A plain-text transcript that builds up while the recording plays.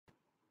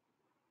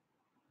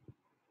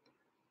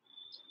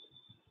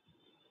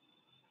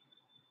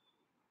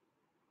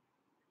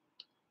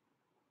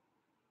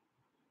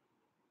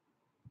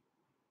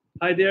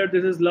Hi there,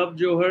 this is Love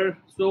Johar.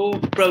 So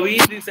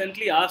Praveen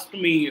recently asked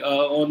me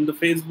on the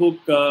Facebook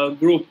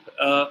group,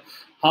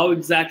 how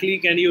exactly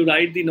can you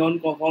write the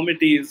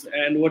non-conformities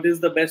and what is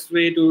the best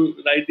way to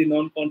write the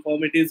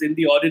non-conformities in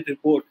the audit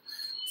report.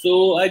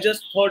 So I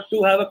just thought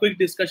to have a quick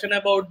discussion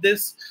about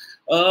this.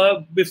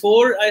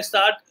 Before I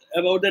start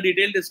about the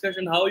detailed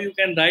discussion, how you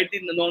can write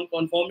the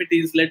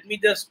non-conformities, let me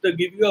just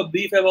give you a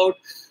brief about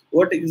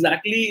what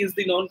exactly is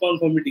the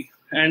non-conformity.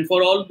 And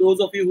for all those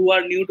of you who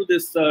are new to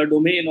this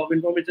domain of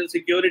information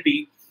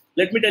security,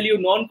 let me tell you,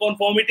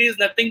 non-conformity is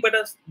nothing but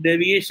a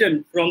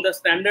deviation from the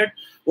standard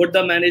what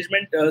the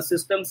management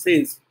system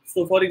says.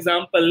 So, for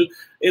example,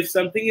 if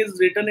something is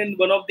written in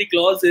one of the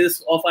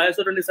clauses of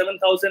ISO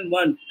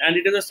 27001 and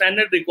it is a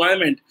standard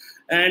requirement,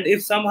 and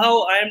if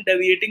somehow I am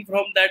deviating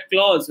from that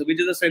clause, which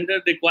is a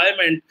standard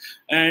requirement,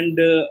 and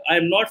I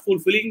am not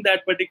fulfilling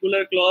that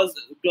particular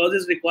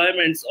clause's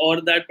requirements or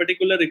that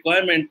particular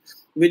requirement,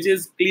 which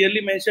is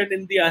clearly mentioned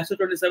in the ISO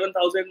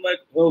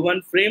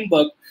 27001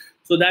 framework,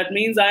 so that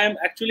means I am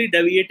actually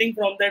deviating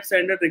from that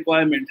standard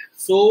requirement.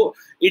 So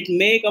it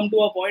may come to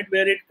a point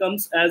where it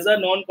comes as a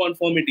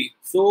non-conformity.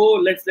 So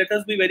let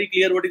us be very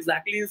clear what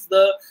exactly is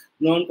the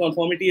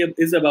non-conformity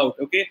is about.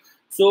 Okay.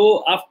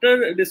 So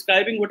after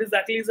describing what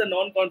exactly is a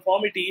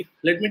non-conformity,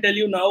 let me tell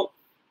you now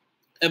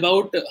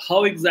about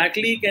how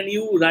exactly can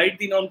you write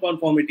the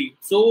non-conformity.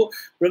 So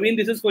Praveen,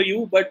 this is for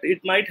you, but it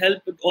might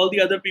help all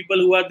the other people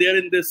who are there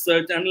in this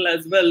channel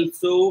as well.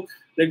 So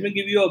let me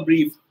give you a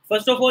brief.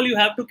 First of all, you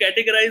have to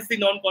categorize the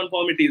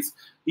non-conformities.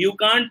 You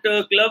can't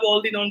club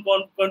all the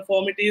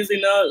non-conformities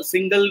in a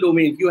single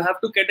domain. You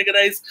have to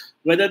categorize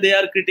whether they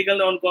are critical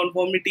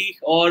non-conformity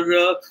or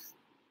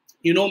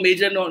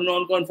major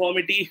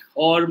non-conformity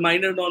or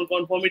minor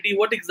non-conformity.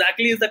 What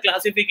exactly is the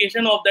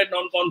classification of that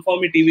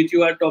non-conformity which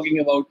you are talking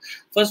about?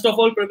 First of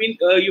all, Praveen,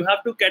 you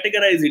have to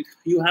categorize it.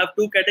 You have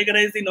to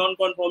categorize the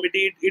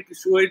non-conformity. It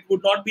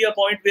would not be a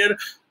point where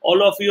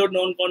all of your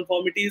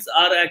non-conformities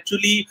are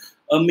actually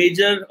a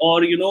major,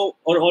 or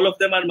or all of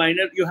them are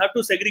minor. You have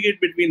to segregate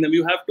between them.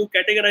 You have to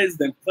categorize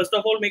them. First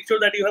of all, make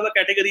sure that you have a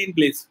category in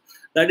place.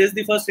 That is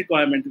the first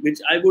requirement which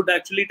I would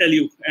actually tell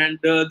you, and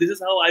this is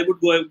how I would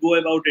go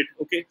about it.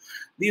 Okay.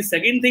 The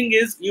second thing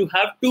is you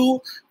have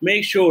to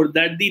make sure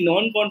that the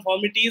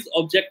non-conformity's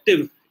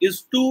objective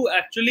is to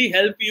actually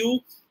help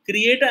you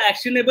create an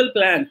actionable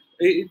plan.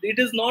 It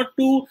is not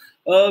to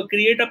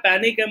create a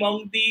panic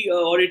among the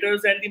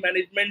auditors and the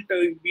management,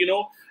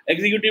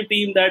 executive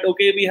team, that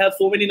okay, we have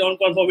so many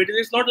non-conformities.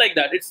 It's not like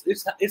that.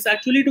 It's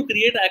actually to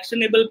create an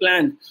actionable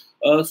plan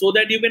so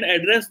that you can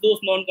address those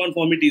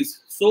non-conformities.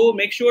 So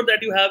make sure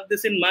that you have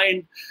this in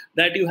mind,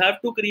 that you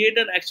have to create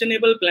an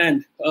actionable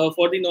plan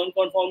for the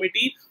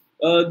non-conformity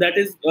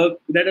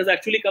that has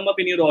actually come up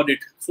in your audit.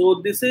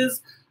 So this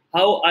is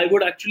how I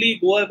would actually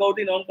go about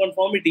the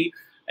non-conformity.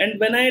 And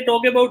when I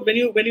talk about, when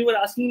you were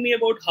asking me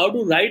about how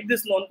to write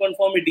this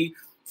non-conformity,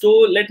 so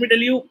let me tell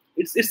you,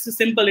 it's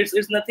simple.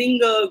 It's nothing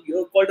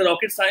called a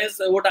rocket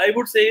science. What I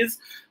would say is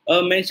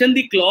mention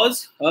the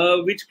clause,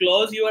 which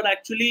clause you are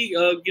actually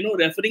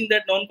referring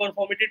that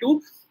non-conformity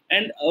to,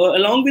 and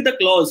along with the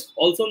clause,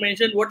 also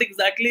mention what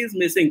exactly is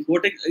missing,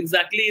 what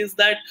exactly is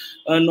that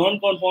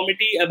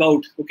non-conformity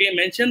about. Okay,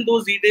 mention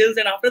those details,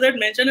 and after that,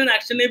 mention an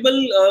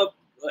actionable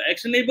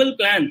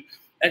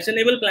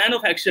plan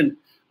of action.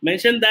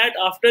 Mention that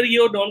after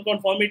your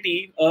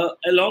non-conformity,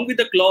 along with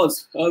the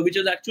clause which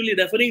is actually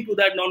referring to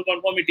that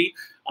non-conformity.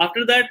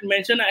 After that,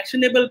 mention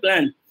actionable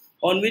plan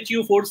on which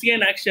you foresee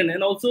an action,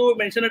 and also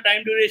mention a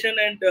time duration,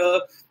 and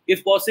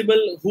if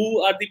possible,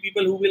 who are the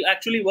people who will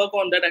actually work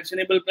on that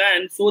actionable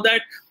plan, so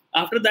that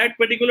after that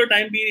particular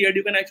time period,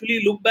 you can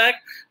actually look back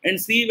and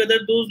see whether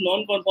those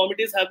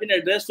non-conformities have been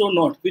addressed or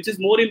not, which is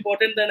more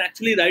important than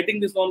actually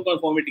writing this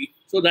non-conformity.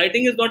 So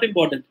writing is not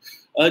important.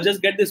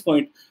 Just get this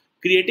point.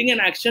 Creating an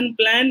action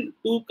plan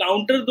to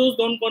counter those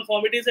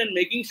non-conformities and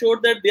making sure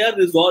that they are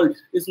resolved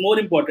is more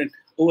important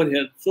over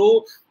here.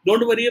 So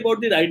don't worry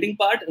about the writing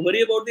part,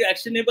 worry about the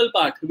actionable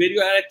part, where you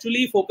are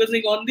actually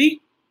focusing on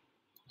the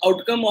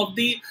outcome of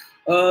the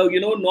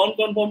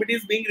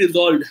non-conformities being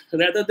resolved,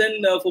 rather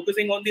than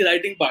focusing on the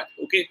writing part.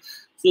 Okay.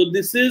 So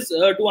this is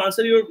to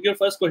answer your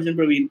first question,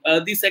 Praveen.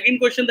 The second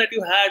question that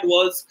you had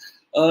was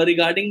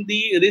regarding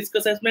the risk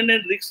assessment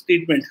and risk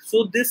treatment.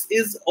 So this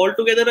is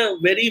altogether a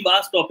very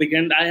vast topic,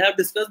 and I have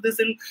discussed this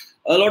in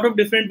a lot of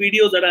different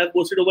videos that I have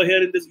posted over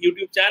here in this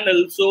YouTube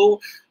channel. So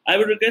I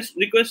would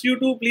request you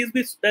to please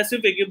be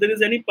specific if there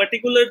is any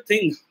particular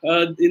thing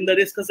in the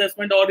risk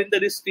assessment or in the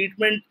risk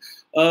treatment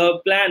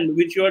plan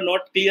which you are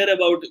not clear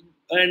about.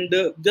 And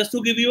just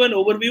to give you an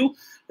overview,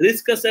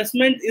 risk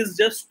assessment is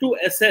just to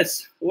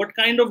assess what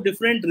kind of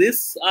different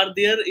risks are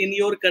there in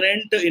your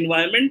current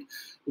environment,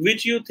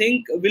 which you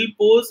think will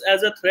pose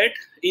as a threat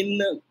in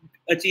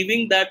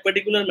achieving that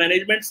particular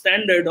management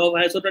standard of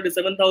ISO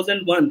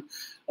 27001.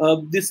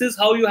 This is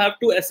how you have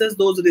to assess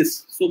those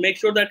risks. So make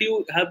sure that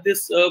you have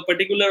this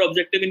particular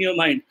objective in your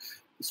mind.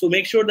 So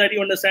make sure that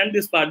you understand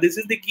this part. This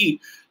is the key.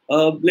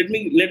 Let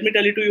me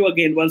tell it to you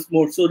again once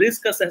more. So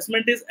risk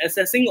assessment is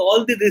assessing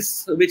all the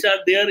risks which are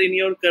there in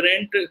your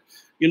current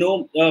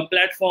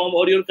platform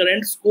or your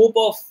current scope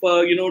of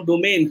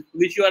domain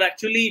which you are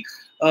actually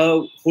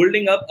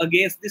holding up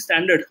against the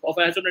standard of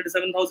ISO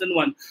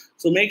 27001.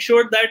 So make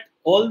sure that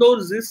all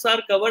those risks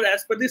are covered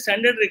as per the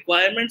standard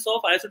requirements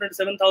of ISO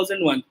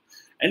 27001.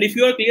 And if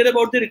you are clear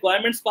about the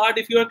requirements part,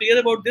 if you are clear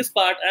about this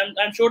part,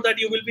 I'm sure that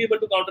you will be able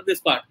to counter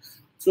this part.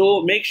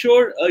 So make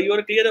sure you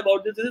are clear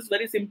about this. This is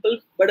very simple.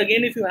 But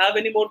again, if you have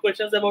any more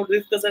questions about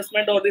risk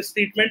assessment or risk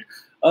treatment,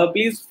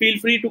 please feel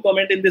free to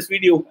comment in this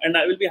video and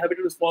I will be happy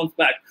to respond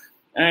back.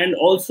 And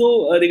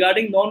also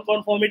regarding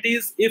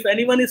non-conformities, if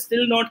anyone is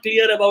still not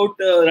clear about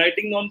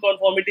writing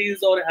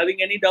non-conformities or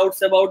having any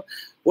doubts about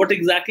what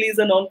exactly is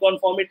a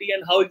non-conformity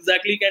and how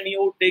exactly can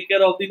you take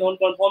care of the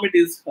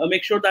non-conformities,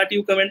 make sure that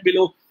you comment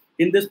below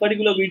in this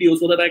particular video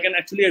so that I can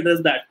actually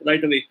address that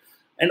right away.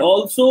 And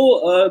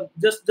also,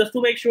 just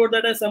to make sure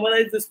that I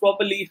summarize this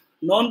properly,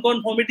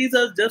 non-conformities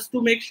are just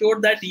to make sure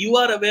that you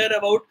are aware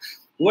about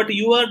what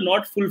you are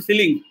not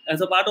fulfilling as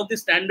a part of the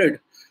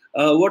standard,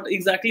 what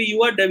exactly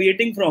you are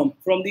deviating from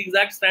the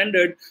exact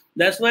standard.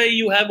 That's why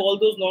you have all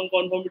those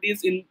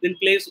non-conformities in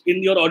place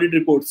in your audit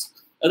reports.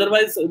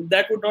 Otherwise,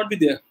 that would not be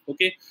there.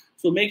 Okay,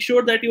 so make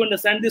sure that you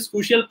understand this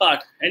crucial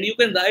part, and you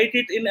can write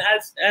it in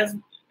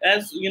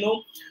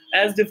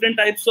as different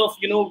types of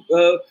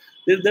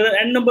there are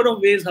n number of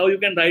ways how you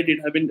can write it.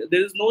 I mean,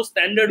 there is no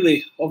standard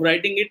way of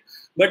writing it,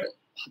 but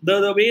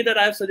the way that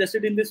I've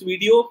suggested in this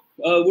video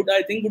would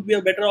be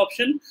a better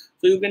option.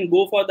 So you can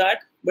go for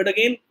that. But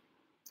again,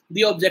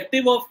 the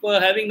objective of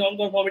having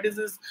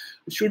non-conformities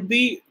should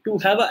be to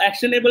have an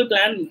actionable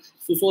plan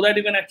so that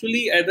you can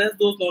actually address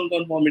those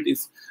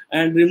non-conformities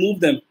and remove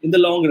them in the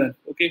long run.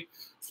 Okay.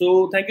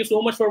 So thank you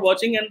so much for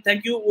watching, and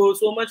thank you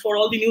so much for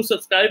all the new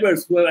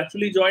subscribers who have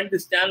actually joined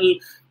this channel.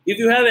 If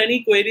you have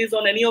any queries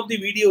on any of the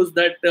videos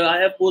that I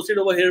have posted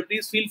over here,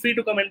 please feel free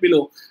to comment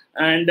below.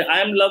 And I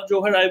am Love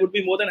Johar. I would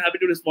be more than happy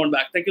to respond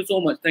back. Thank you so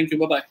much. Thank you.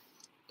 Bye-bye.